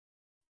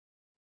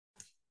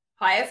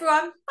Hi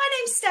everyone, my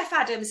name's Steph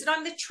Adams and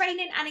I'm the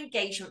Training and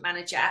Engagement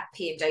Manager at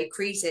P&O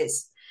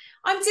Cruises.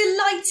 I'm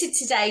delighted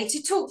today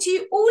to talk to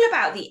you all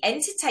about the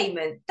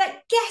entertainment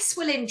that guests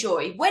will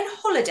enjoy when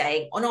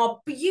holidaying on our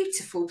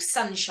beautiful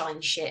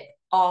sunshine ship,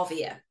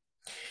 Arvia.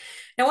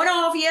 Now on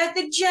Arvia,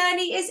 the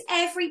journey is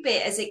every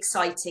bit as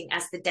exciting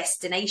as the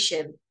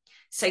destination.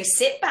 So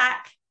sit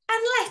back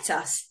and let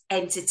us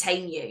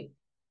entertain you.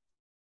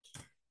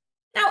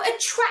 Now,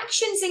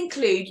 attractions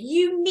include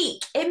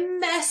unique,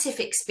 immersive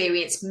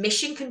experience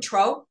mission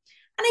control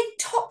and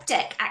a top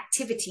deck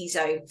activity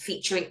zone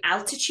featuring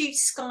altitude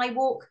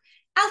skywalk,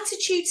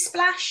 altitude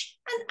splash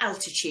and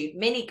altitude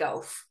mini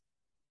golf.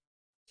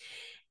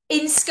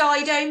 In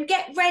Skydome,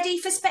 get ready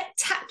for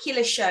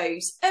spectacular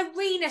shows,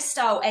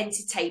 arena-style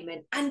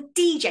entertainment and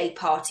DJ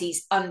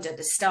parties under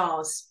the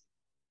stars.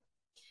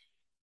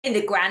 In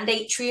the Grand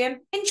Atrium,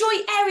 enjoy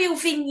aerial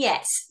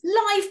vignettes,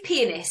 live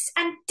pianists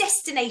and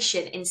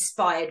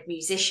destination-inspired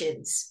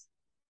musicians.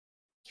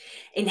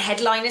 In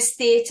Headliners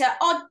Theatre,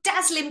 our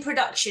dazzling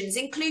productions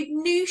include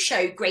new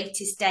show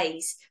Greatest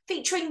Days,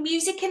 featuring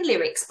music and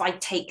lyrics by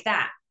Take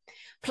That,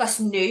 plus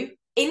new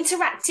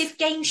interactive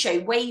game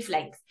show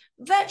Wavelength,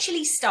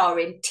 virtually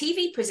starring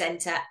TV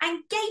presenter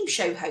and game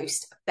show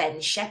host Ben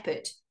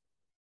Shepherd.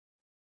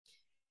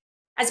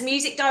 As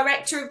music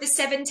director of the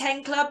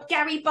 710 Club,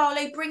 Gary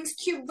Barlow brings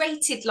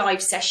curated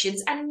live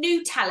sessions and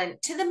new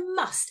talent to the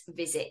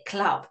must-visit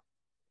club.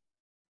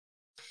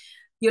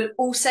 You'll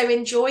also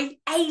enjoy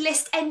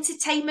A-list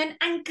entertainment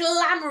and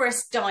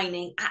glamorous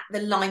dining at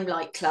the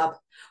Limelight Club,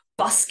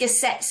 busker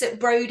sets at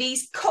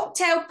Brodie's,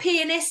 cocktail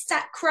pianists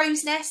at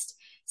Crow's Nest,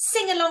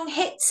 sing-along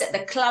hits at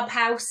the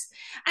Clubhouse,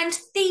 and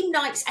theme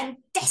nights and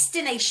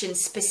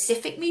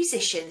destination-specific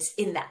musicians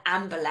in the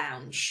Amber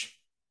Lounge.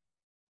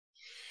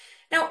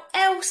 Now,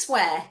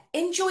 elsewhere,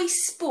 enjoy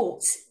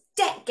sports,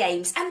 deck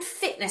games and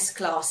fitness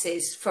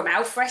classes from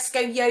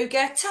alfresco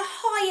yoga to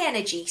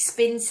high-energy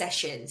spin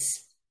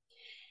sessions.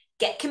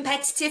 Get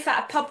competitive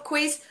at a pub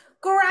quiz,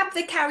 grab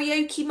the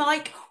karaoke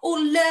mic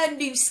or learn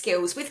new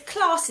skills with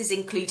classes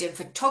including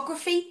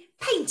photography,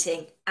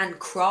 painting and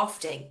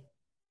crafting.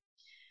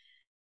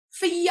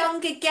 For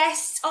younger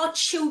guests, our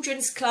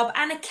Children's Club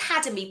and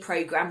Academy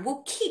programme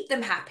will keep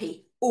them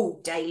happy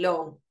all day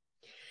long.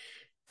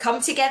 Come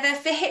together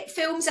for hit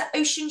films at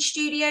Ocean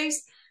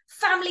Studios,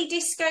 family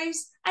discos,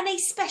 and a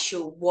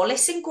special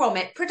Wallace and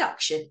Gromit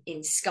production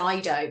in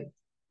Skydome.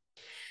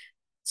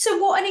 So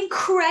what an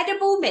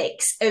incredible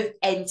mix of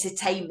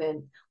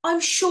entertainment. I'm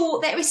sure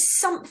there is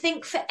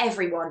something for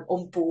everyone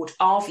on board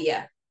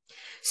Arvia.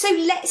 So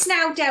let's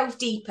now delve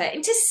deeper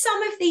into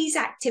some of these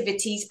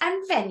activities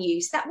and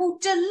venues that will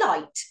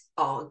delight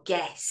our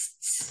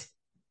guests.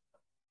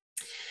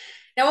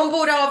 Now, on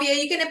board Arvia,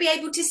 you're going to be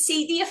able to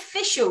see the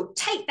official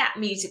Take That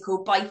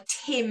musical by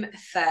Tim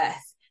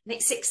Firth. And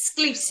it's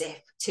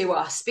exclusive to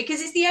us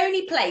because it's the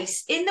only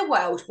place in the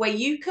world where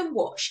you can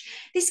watch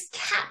this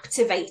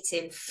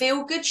captivating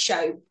feel-good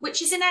show,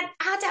 which is an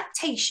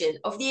adaptation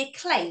of the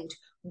acclaimed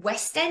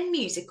West End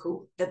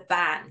musical, The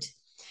Band.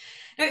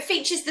 Now, it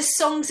features the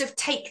songs of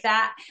Take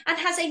That and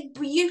has a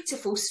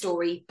beautiful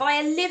story by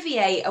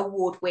Olivier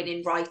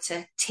Award-winning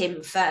writer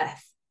Tim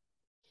Firth.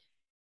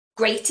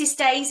 Greatest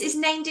Days is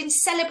named in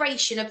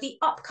celebration of the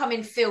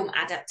upcoming film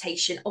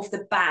adaptation of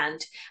The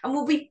Band and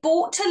will be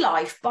brought to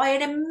life by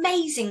an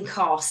amazing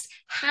cast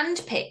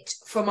handpicked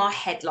from our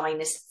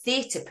Headliners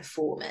Theatre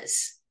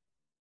performers.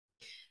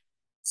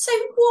 So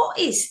what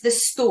is the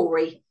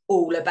story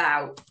all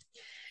about?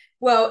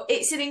 Well,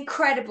 it's an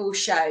incredible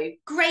show.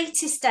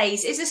 Greatest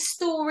Days is a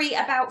story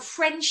about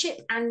friendship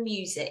and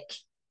music.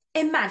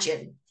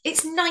 Imagine,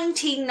 it's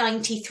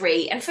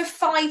 1993 and for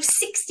 5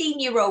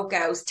 16-year-old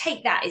girls,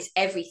 Take That is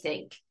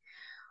everything.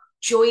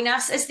 Join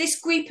us as this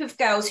group of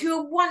girls who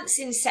are once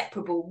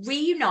inseparable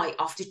reunite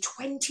after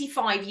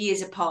 25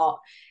 years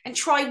apart and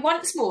try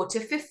once more to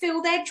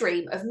fulfill their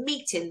dream of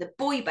meeting the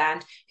boy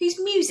band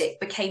whose music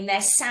became their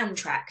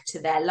soundtrack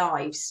to their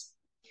lives.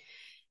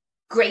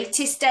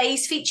 Greatest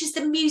Days features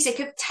the music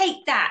of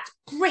Take That,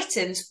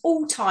 Britain's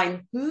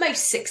all-time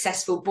most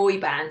successful boy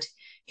band,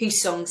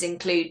 whose songs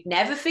include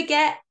Never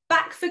Forget,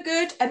 Back for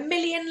Good, A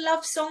Million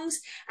Love Songs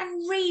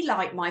and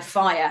Relight My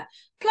Fire,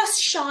 plus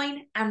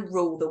Shine and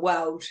Rule the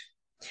World.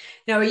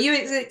 Now, are you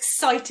as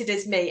excited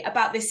as me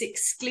about this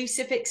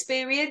exclusive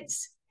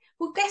experience?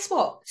 Well, guess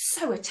what?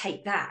 So are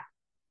Take That.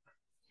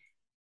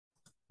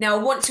 Now,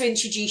 I want to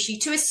introduce you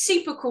to a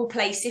super cool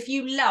place if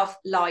you love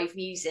live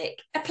music,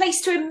 a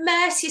place to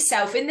immerse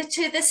yourself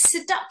into the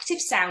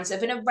seductive sounds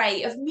of an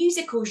array of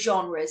musical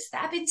genres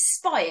that have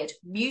inspired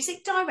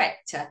music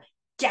director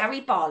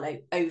Gary Barlow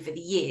over the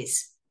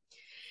years.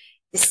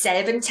 The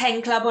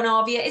 710 Club on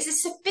Arvia is a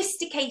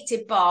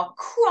sophisticated bar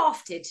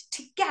crafted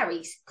to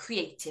Gary's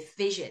creative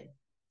vision.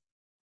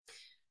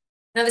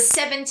 Now, the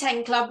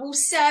 710 Club will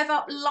serve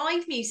up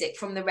live music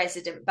from the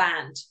resident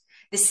band.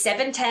 The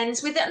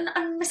 710s with an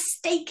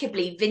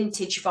unmistakably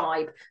vintage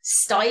vibe,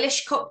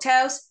 stylish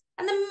cocktails,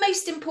 and the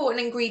most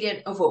important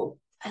ingredient of all,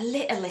 a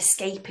little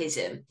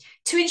escapism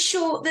to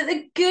ensure that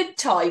the good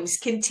times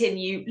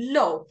continue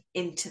long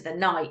into the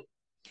night.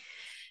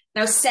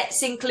 Now,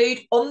 sets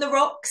include On the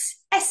Rocks,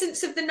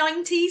 Essence of the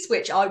 90s,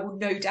 which I will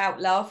no doubt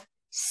love,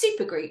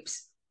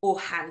 supergroups, or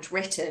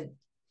handwritten.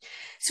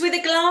 So with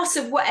a glass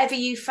of whatever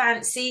you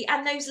fancy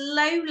and those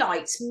low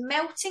lights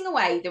melting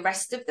away the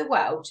rest of the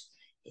world,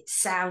 it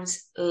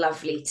sounds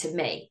lovely to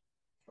me.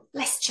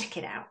 Let's check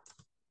it out.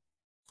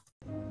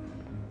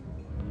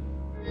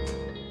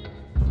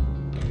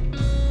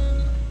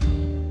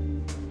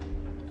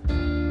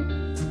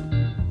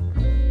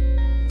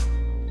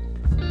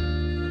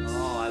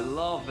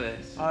 Love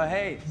this. Oh,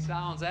 hey.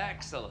 Sounds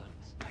excellent.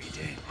 How you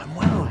doing? I'm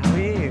well. How are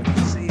you? Good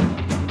to see you.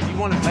 Do you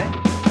want to play?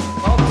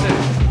 Love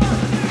to.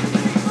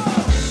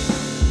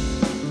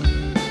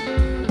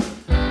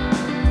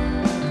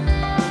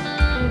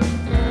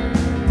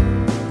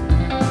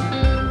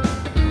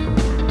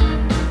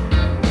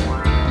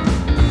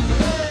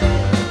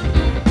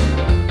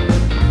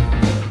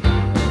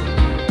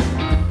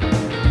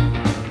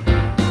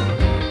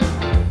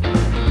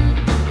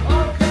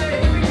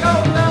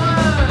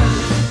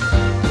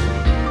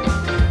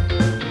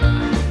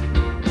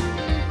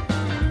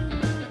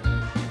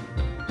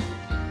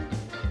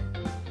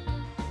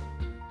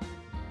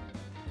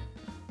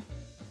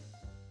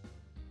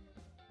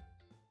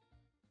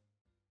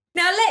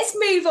 Now let's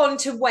move on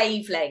to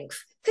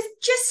wavelength, because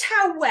just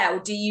how well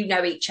do you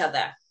know each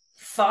other?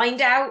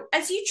 Find out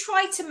as you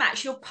try to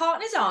match your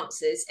partner's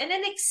answers in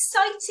an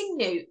exciting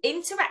new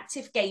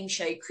interactive game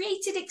show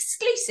created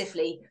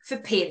exclusively for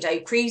P&O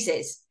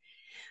Cruises.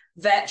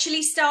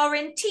 Virtually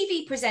starring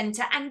TV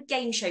presenter and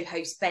game show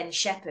host Ben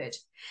Shepherd.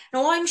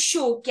 Now I'm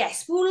sure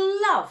guests will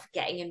love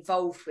getting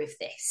involved with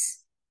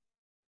this.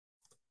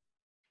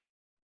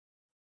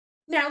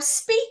 Now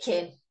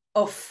speaking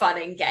of fun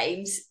and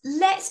games,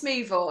 let's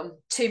move on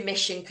to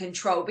Mission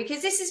Control,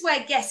 because this is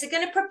where guests are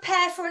going to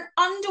prepare for an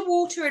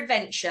underwater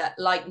adventure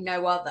like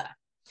no other.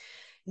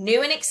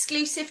 New and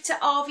exclusive to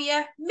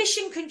Arvia,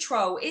 Mission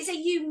Control is a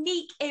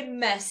unique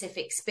immersive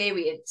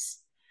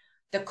experience.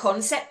 The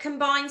concept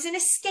combines an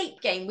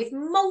escape game with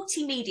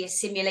multimedia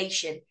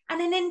simulation and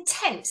an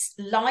intense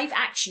live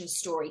action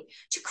story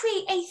to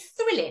create a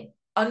thrilling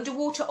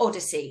underwater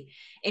odyssey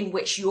in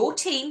which your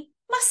team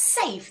must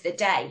save the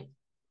day.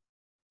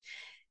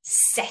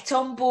 Set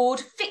on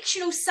board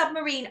fictional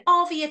submarine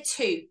Arvia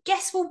 2,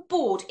 guests will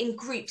board in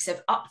groups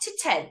of up to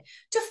 10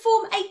 to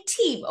form a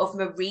team of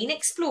marine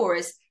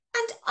explorers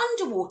and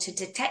underwater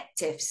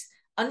detectives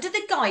under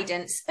the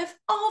guidance of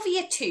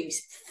Arvia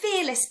 2's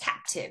fearless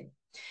captain.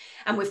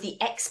 And with the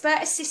expert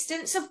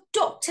assistance of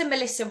Dr.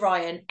 Melissa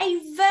Ryan, a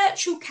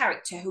virtual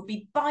character who'll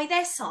be by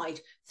their side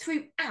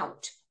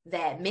throughout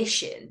their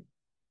mission.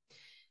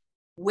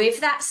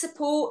 With that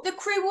support, the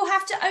crew will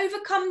have to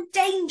overcome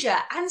danger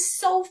and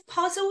solve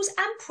puzzles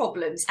and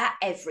problems at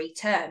every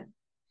turn.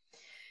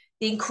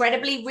 The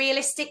incredibly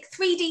realistic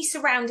 3D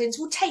surroundings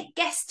will take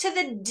guests to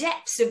the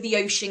depths of the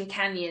ocean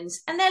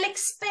canyons, and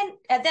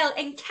they'll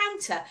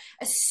encounter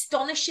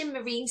astonishing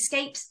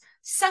marinescapes,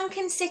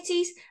 sunken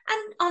cities,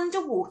 and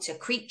underwater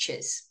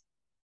creatures.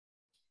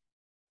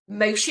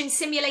 Motion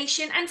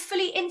simulation and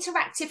fully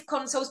interactive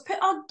consoles put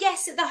our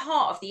guests at the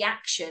heart of the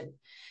action,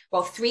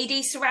 while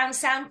 3D surround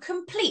sound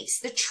completes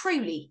the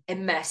truly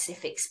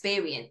immersive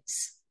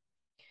experience.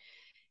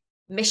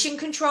 Mission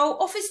Control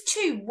offers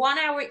 2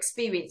 one-hour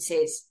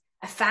experiences,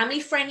 a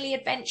family-friendly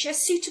adventure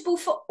suitable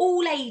for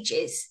all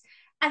ages,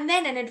 and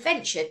then an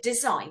adventure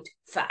designed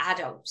for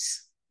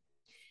adults.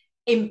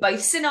 In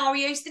both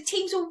scenarios, the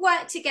teams will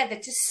work together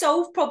to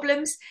solve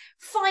problems,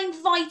 find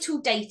vital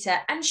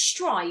data, and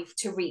strive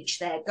to reach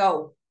their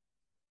goal.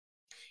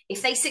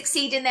 If they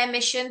succeed in their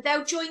mission,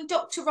 they'll join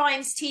Dr.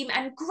 Ryan's team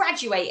and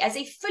graduate as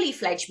a fully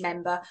fledged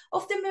member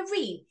of the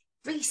Marine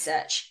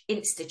Research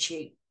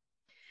Institute.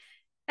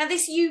 Now,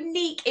 this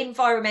unique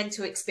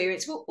environmental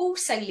experience will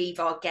also leave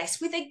our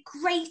guests with a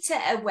greater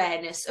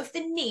awareness of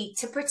the need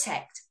to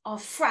protect our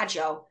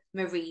fragile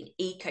marine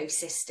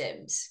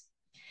ecosystems.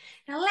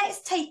 Now,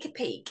 let's take a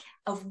peek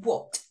of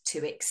what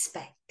to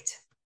expect.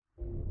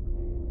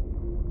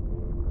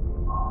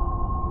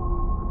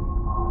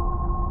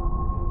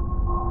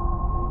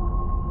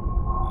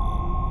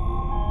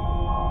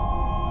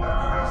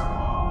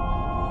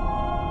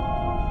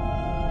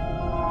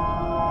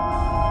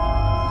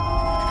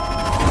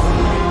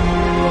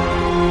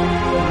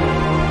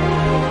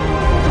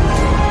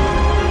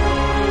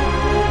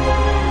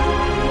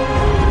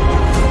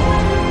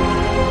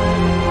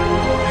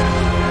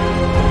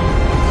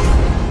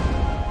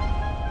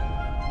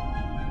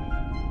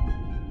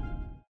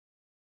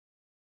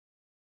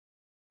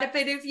 A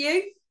bit of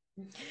you?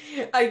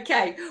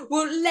 Okay,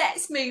 well,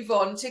 let's move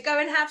on to go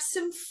and have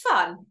some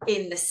fun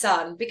in the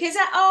sun, because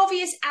at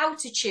Arvia's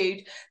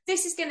altitude,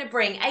 this is going to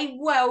bring a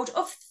world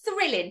of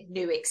thrilling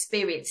new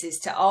experiences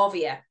to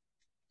Arvia.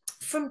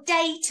 From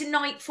day to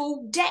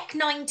nightfall, Deck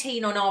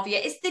 19 on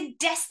Arvia is the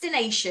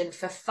destination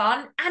for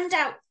fun and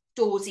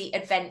outdoorsy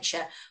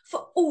adventure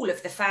for all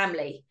of the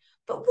family.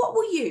 But what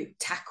will you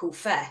tackle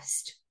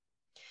first?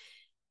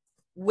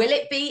 Will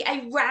it be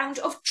a round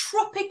of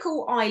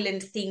tropical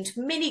island-themed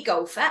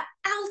mini-golf at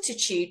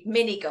altitude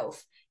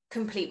mini-golf,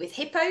 complete with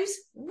hippos,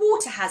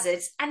 water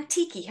hazards and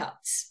tiki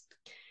huts.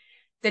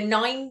 The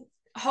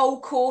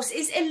 9-hole course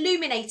is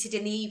illuminated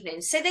in the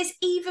evening, so there's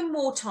even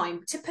more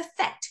time to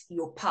perfect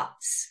your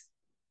putts.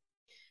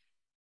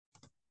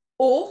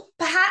 Or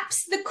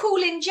perhaps the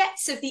cooling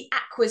jets of the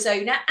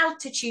Aquazona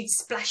Altitude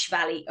Splash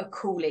Valley are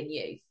calling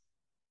you.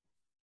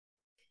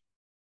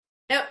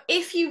 Now,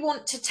 if you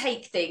want to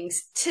take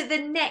things to the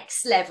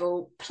next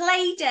level,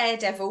 play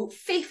Daredevil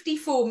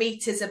 54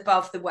 metres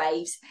above the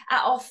waves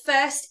at our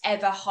first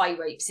ever high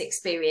ropes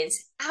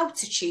experience,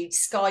 Altitude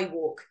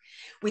Skywalk,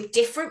 with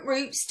different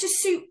routes to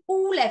suit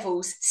all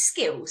levels,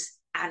 skills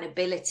and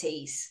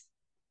abilities.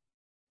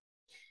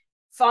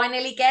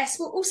 Finally, guests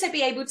will also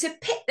be able to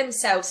pit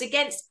themselves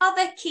against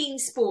other keen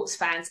sports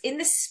fans in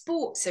the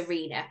sports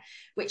arena,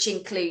 which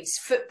includes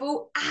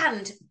football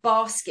and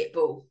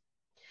basketball.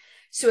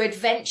 So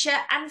adventure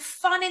and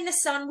fun in the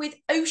sun with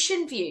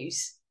ocean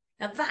views.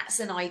 Now that's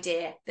an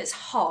idea that's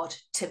hard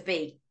to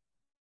beat.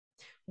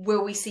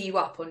 Will we see you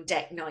up on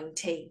deck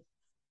 19?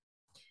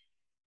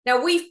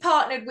 Now we've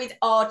partnered with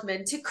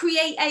Aardman to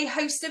create a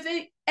host of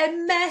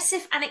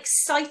immersive and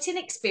exciting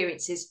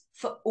experiences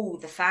for all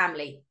the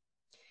family.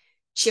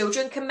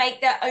 Children can make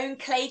their own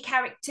clay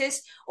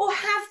characters or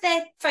have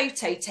their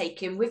photo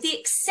taken with the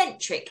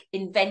eccentric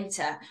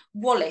inventor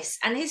Wallace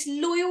and his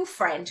loyal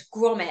friend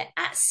Gromit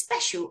at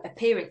special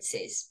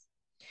appearances.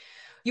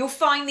 You'll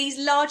find these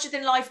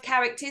larger-than-life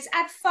characters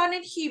add fun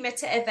and humour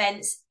to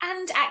events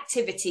and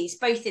activities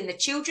both in the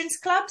children's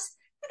clubs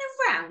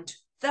and around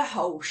the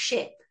whole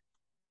ship.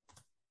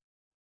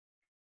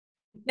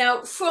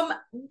 Now, from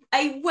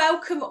a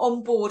welcome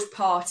on board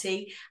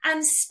party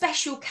and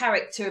special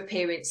character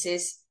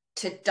appearances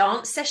to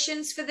dance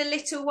sessions for the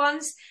little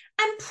ones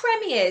and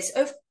premieres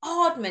of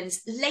Aardman's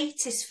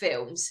latest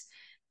films,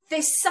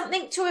 there's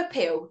something to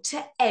appeal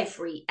to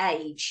every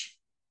age.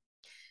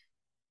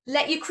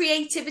 Let your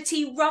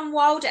creativity run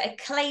wild at a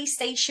clay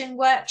station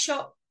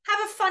workshop,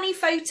 have a funny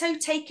photo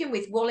taken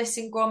with Wallace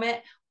and Gromit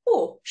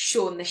or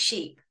Shaun the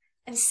Sheep,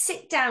 and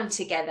sit down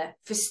together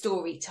for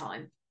story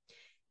time.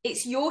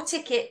 It's your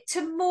ticket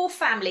to more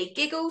family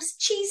giggles,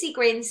 cheesy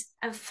grins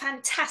and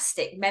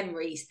fantastic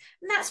memories.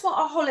 And that's what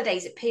our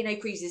holidays at P&O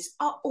Cruises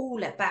are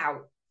all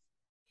about.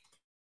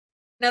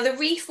 Now, the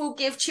reef will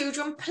give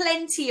children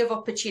plenty of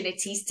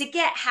opportunities to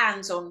get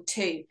hands-on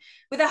too,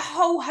 with a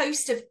whole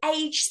host of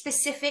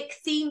age-specific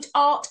themed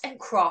art and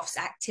crafts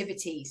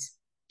activities.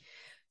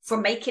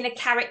 From making a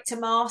character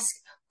mask,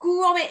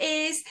 Gromit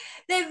ears,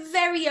 their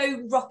very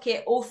own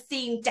rocket or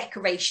themed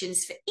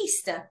decorations for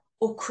Easter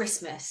or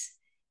Christmas.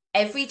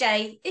 Every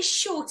day is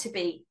sure to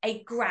be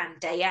a grand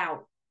day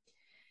out.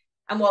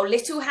 And while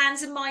little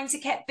hands and minds are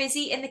kept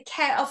busy in the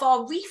care of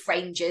our reef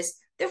rangers,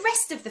 the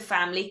rest of the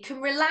family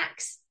can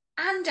relax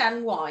and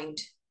unwind.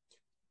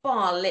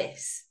 Bar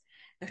Liz.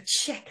 Now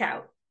check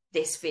out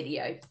this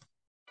video.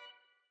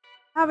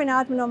 Having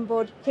Aardman on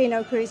board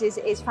P&O Cruises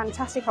is a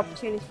fantastic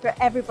opportunity for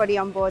everybody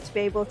on board to be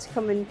able to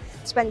come and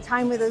spend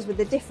time with us with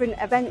the different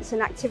events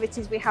and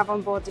activities we have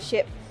on board the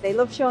ship. They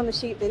love Shaun the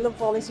Sheep, they love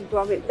Wallace and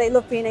Gromit, they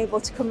love being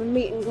able to come and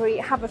meet and greet,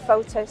 have a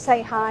photo,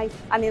 say hi,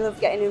 and they love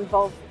getting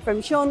involved.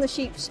 From Shaun the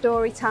Sheep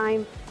story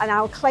time and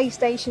our clay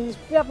stations,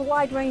 we have a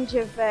wide range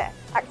of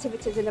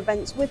activities and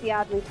events with the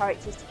Aardman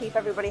characters to keep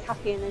everybody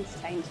happy and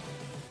entertained.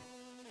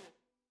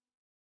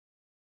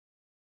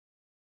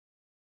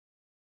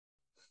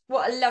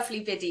 What a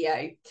lovely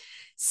video.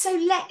 So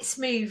let's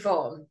move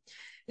on.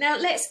 Now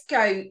let's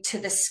go to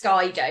the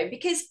Sky Dome,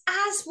 because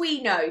as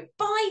we know,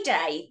 by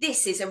day,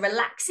 this is a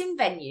relaxing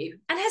venue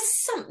and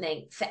has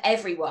something for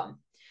everyone.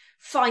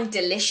 Find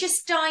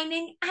delicious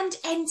dining and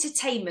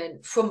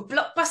entertainment from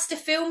blockbuster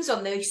films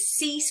on the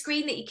C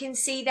screen that you can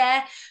see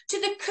there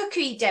to the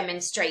cookery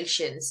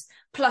demonstrations,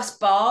 plus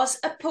bars,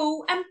 a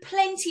pool and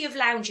plenty of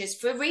lounges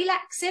for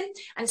relaxing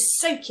and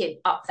soaking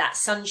up that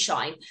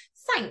sunshine,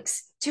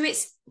 thanks to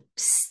its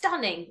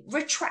stunning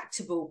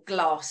retractable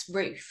glass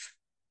roof.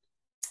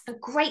 A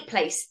great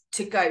place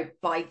to go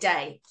by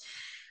day.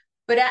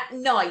 But at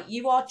night,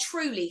 you are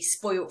truly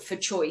spoilt for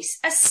choice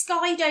as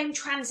Sky Dome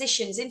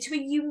transitions into a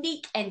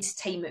unique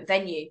entertainment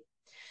venue.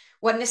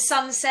 When the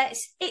sun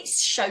sets,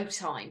 it's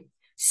showtime.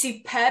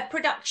 Superb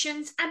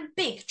productions and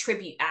big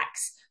tribute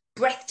acts,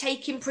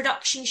 breathtaking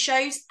production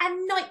shows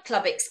and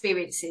nightclub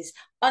experiences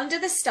under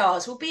the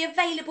stars will be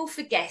available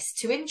for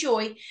guests to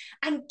enjoy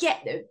and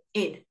get them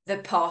in the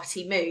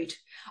party mood.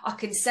 I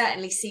can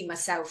certainly see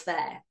myself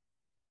there.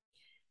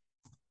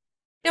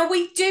 Now,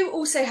 we do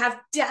also have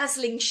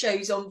dazzling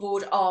shows on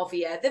board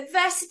Arvia. The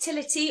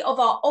versatility of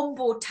our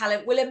onboard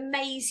talent will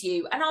amaze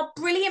you, and our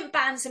brilliant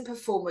bands and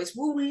performers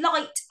will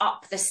light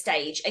up the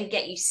stage and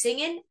get you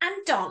singing and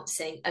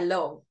dancing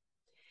along.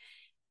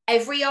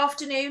 Every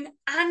afternoon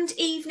and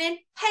evening,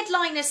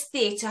 Headliners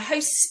Theatre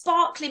hosts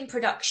sparkling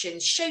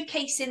productions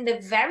showcasing the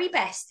very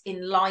best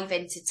in live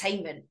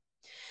entertainment.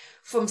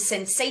 From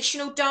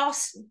sensational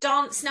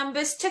dance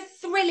numbers to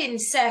thrilling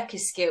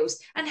circus skills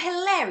and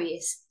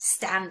hilarious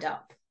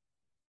stand-up.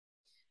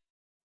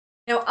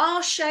 Now,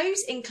 our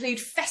shows include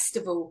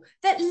Festival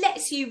that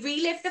lets you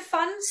relive the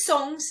fun,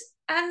 songs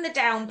and the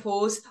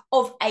downpours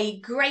of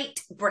a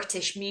great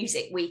British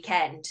music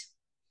weekend.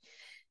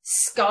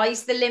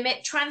 Sky's the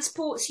Limit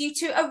transports you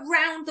to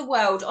around the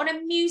world on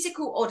a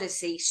musical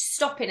odyssey,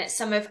 stopping at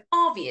some of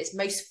Arvia's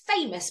most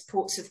famous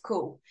ports of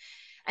call.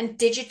 And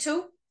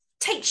Digital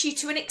takes you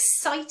to an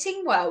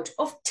exciting world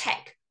of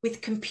tech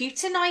with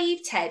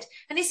computer-naive Ted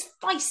and his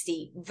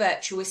feisty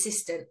virtual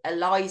assistant,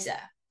 Eliza.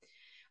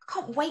 I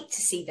can't wait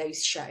to see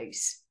those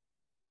shows.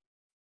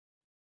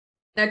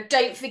 Now,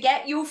 don't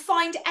forget, you'll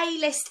find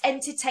A-list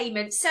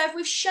entertainment served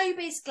with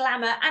showbiz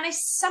glamour and a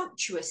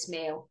sumptuous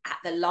meal at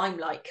the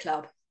Limelight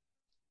Club.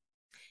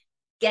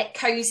 Get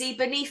cosy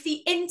beneath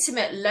the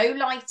intimate low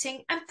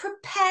lighting and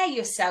prepare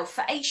yourself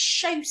for a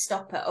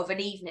showstopper of an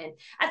evening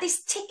at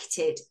this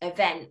ticketed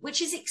event,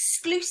 which is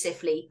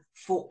exclusively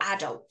for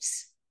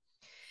adults.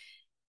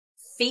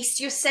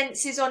 Feast your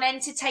senses on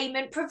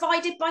entertainment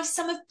provided by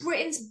some of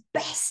Britain's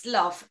best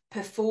loved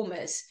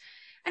performers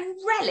and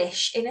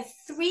relish in a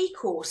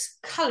 3-course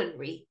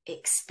culinary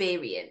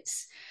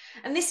experience.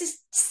 And this is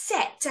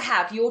set to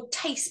have your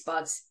taste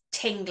buds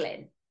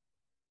tingling.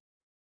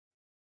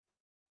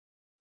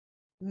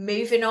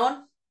 Moving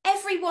on,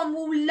 everyone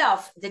will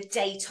love the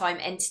daytime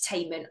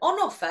entertainment on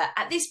offer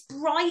at this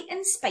bright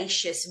and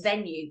spacious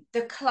venue,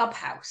 the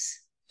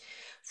Clubhouse.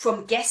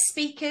 From guest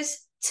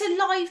speakers to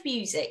live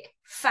music,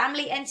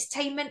 family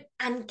entertainment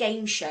and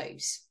game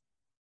shows.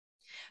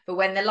 But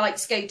when the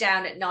lights go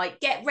down at night,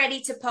 get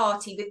ready to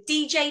party with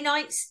DJ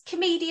nights,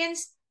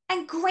 comedians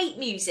and great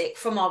music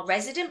from our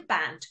resident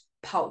band,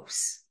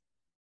 Pulse.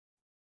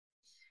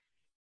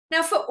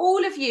 Now, for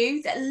all of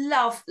you that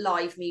love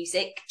live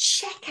music,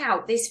 check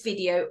out this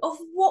video of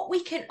what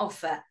we can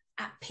offer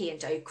at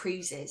P&O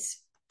Cruises.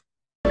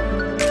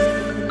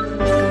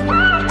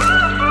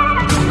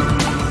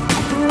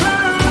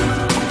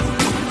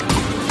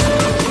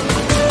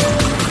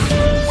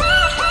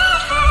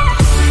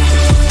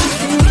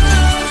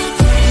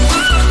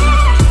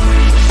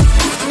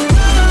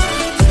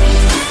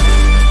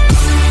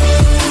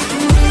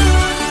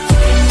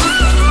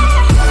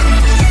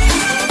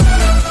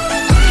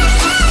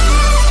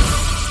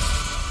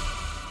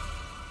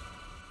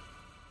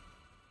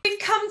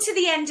 To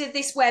the end of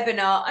this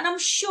webinar, and I'm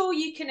sure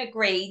you can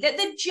agree that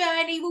the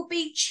journey will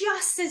be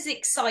just as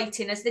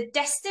exciting as the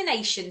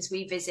destinations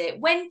we visit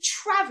when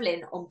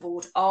travelling on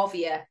board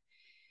Arvia.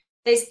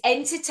 There's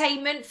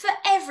entertainment for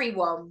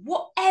everyone,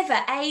 whatever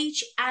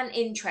age and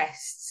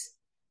interests.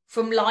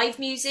 From live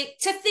music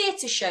to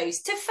theatre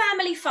shows to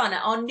family fun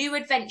at our new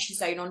adventure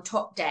zone on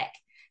top deck,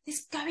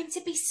 there's going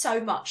to be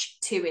so much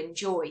to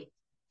enjoy.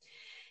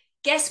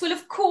 Guests will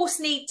of course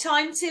need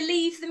time to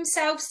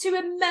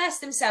immerse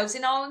themselves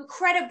in our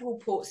incredible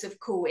ports of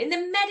call in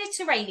the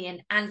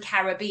Mediterranean and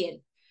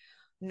Caribbean.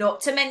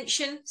 Not to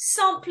mention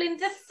sampling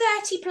the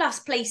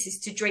 30+ places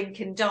to drink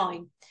and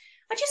dine.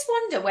 I just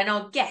wonder when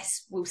our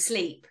guests will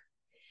sleep.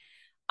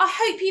 I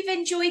hope you've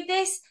enjoyed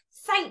this.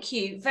 Thank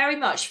you very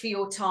much for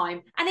your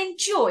time and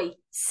enjoy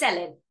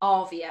selling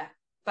Arvia.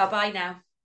 Bye bye now.